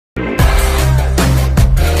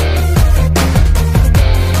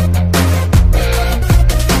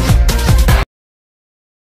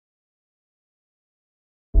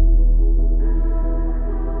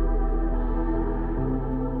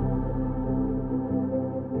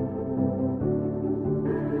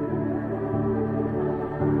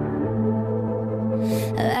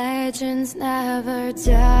Legends never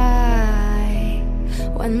die.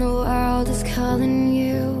 When the world is calling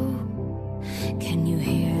you, can you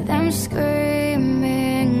hear them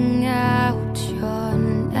screaming out your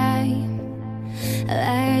name?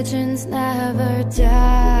 Legends never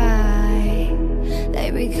die. They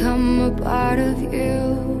become a part of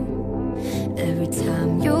you. Every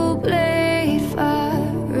time you bleed for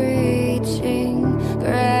reaching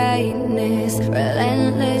greatness,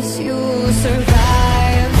 relentless, you survive.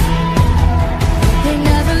 They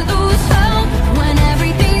never lose hope when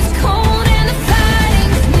everything's cold and the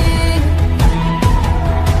fighting's near.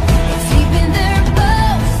 It's deep in their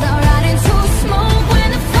bones, they'll ride into smoke when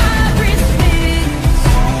the fire is big.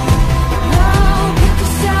 No, pick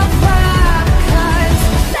yourself up, 'cause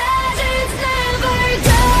legends never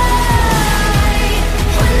die.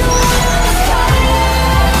 When the world is calling,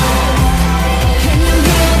 can you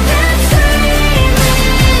hear them screaming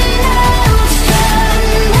out your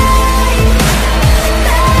name?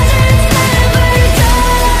 Legends never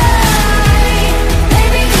die. They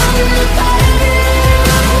become a part of you.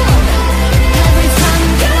 Every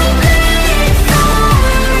time you bleed for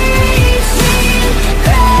reaching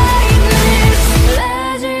greatness,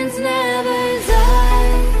 legends never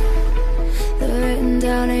die. They're written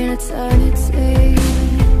down in eternity,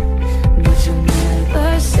 but you'll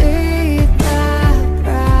never see the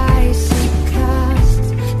price it cost.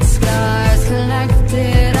 The scars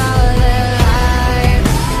collected all their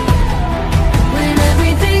lives. When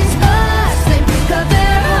everything's lost, they pick up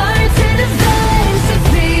their hearts and defense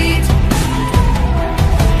defeat.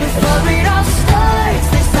 Before it all starts,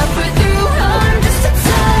 they suffer through harm just to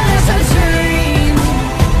touch a dream.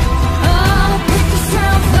 Oh, pick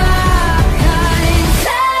yourself up, 'cause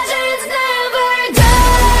legends never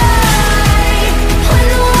die. When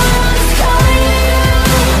the world is calling you,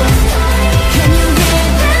 can you hear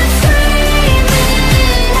them screaming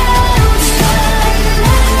out your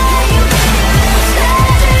name?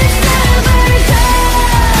 Legends never die.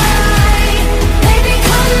 They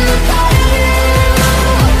become a part of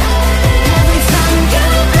you. Every time you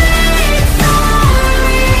bleed for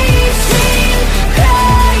reaching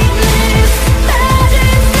greatness,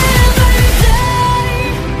 legends never die.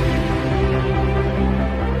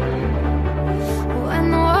 When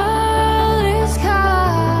the world is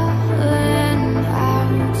calling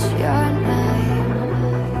out your name,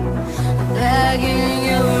 begging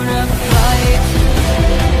you to fight.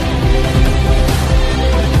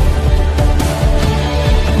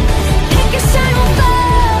 Pick yourself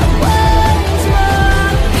up once more.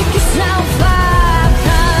 Pick yourself up,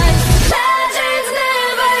 'cause legends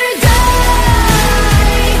never die.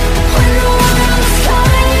 When the world is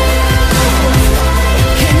calling you,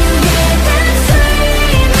 can you hear them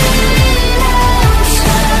screaming out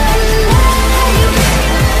your name?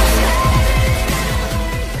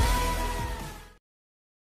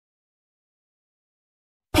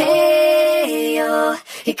 Hey yo,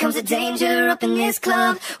 here comes the danger up in this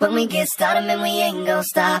club. When we get started, man, we ain't gon'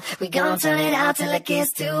 stop. We gon' turn it out till it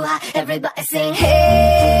gets too hot. Everybody sing,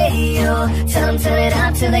 hey yo. Tell 'em turn it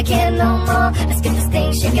out till they can't no more. Let's get this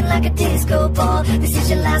thing shaking like a disco ball. This is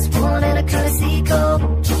your last one and a courtesy call.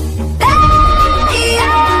 Hey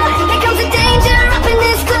yo, here comes the danger up in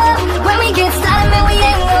this club. When we get started, man, we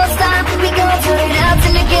ain't gon' stop. We gon' turn it out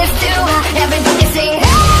till it gets too hot. Everybody sing,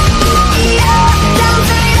 hey yo. Tell 'em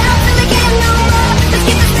turn it out till they can't no more. Let's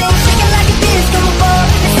get this thing shaking like a disco ball.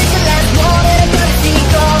 This is your last one and a courtesy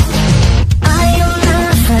call. I am not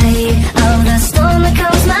afraid of the storm that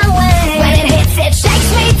comes my way. When it hits, it shakes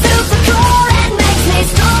me to the core and makes me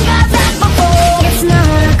stronger than before. It's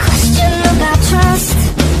not a question about trust,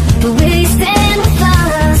 but we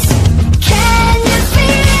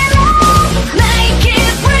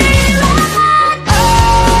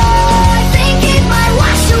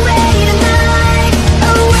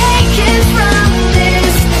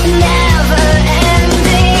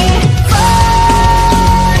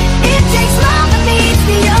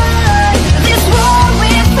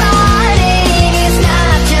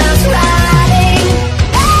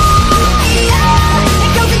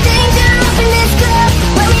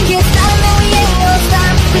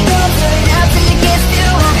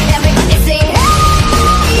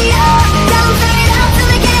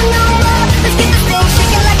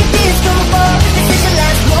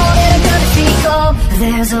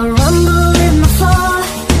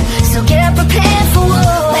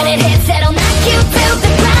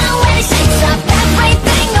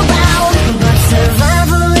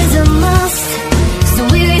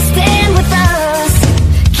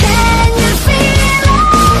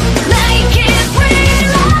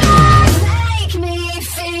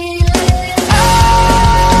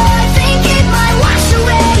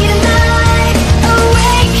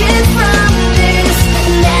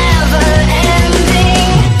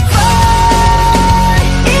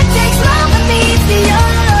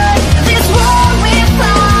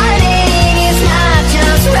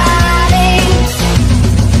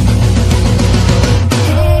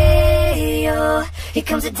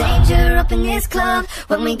club.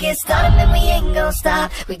 When we get started, man, we ain't gon'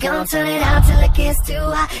 stop. We gon' turn it out till it gets too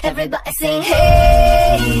hot. Everybody sing,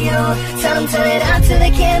 hey, yo. Tell them turn it out till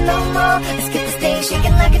they can't no more. Let's get this thing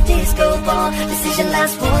shaking like a disco ball. This is your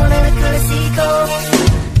last one and a courtesy call.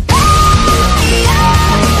 Hey, yo.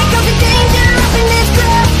 Here comes the danger up in this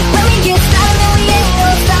club. When we get started, man, we ain't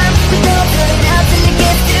gon' stop. We gon' turn it out till it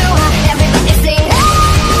gets too hot. Everybody sing,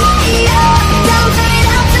 hey, yo. Tell them turn it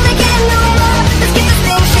out till they can't no more. Let's get this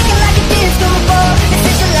thing shaking like a disco ball. This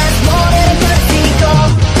is your last one and a courtesy call.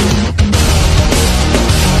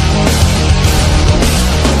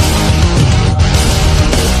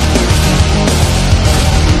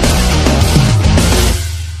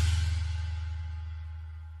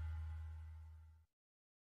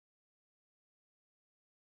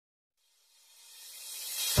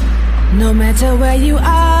 No matter where you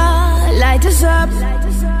are, light us up.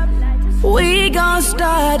 We gon'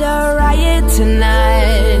 start a riot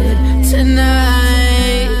tonight,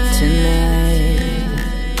 tonight, tonight.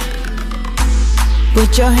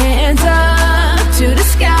 Put your hands up to the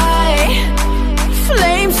sky.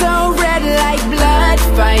 Flames so red like blood,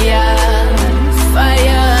 fire,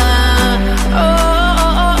 fire. Oh,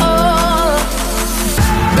 oh, oh, oh.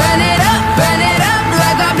 Burn it up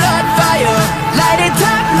like a blood fire. Light it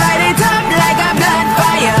up like a blood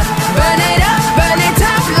fire. Burn it up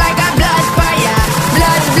like a blood fire.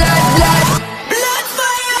 Blood, blood, blood, blood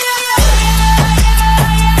fire.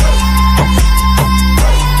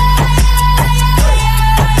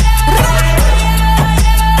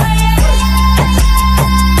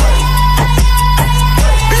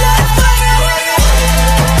 Blood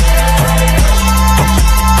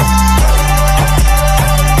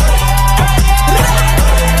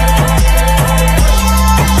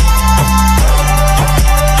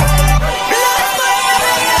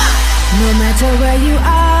No matter where you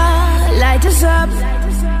are, light us up.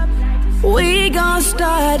 We gon'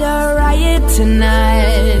 start a riot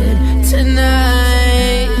tonight,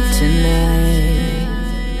 tonight, tonight.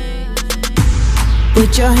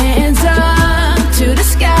 Put your hands up to the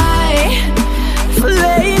sky.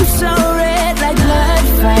 Flames so red like blood,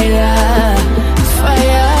 fire,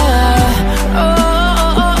 fire. Oh,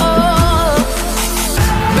 oh, oh, oh.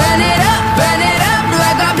 Burn it up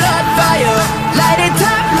like a blood fire. Light it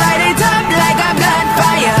up like a blood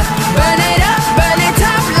fire. Burn it up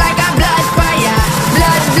like a blood fire.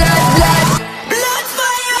 Blood, blood, blood, blood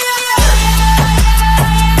fire.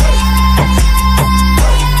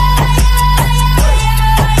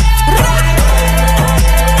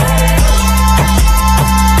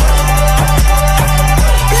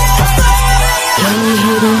 When you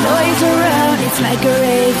hear the noise around, it's like a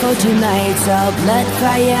rave for tonight's a blood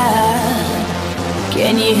fire.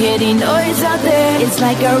 Can you hear the noise out there? It's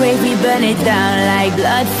like a rave, we burn it down like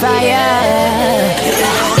blood fire.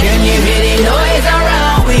 Can you hear the noise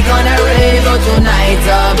around? We gonna rave, oh tonight's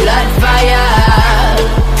a blood fire.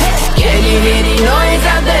 Can you hear the noise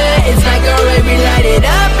out there? It's like a rave, we light it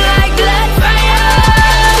up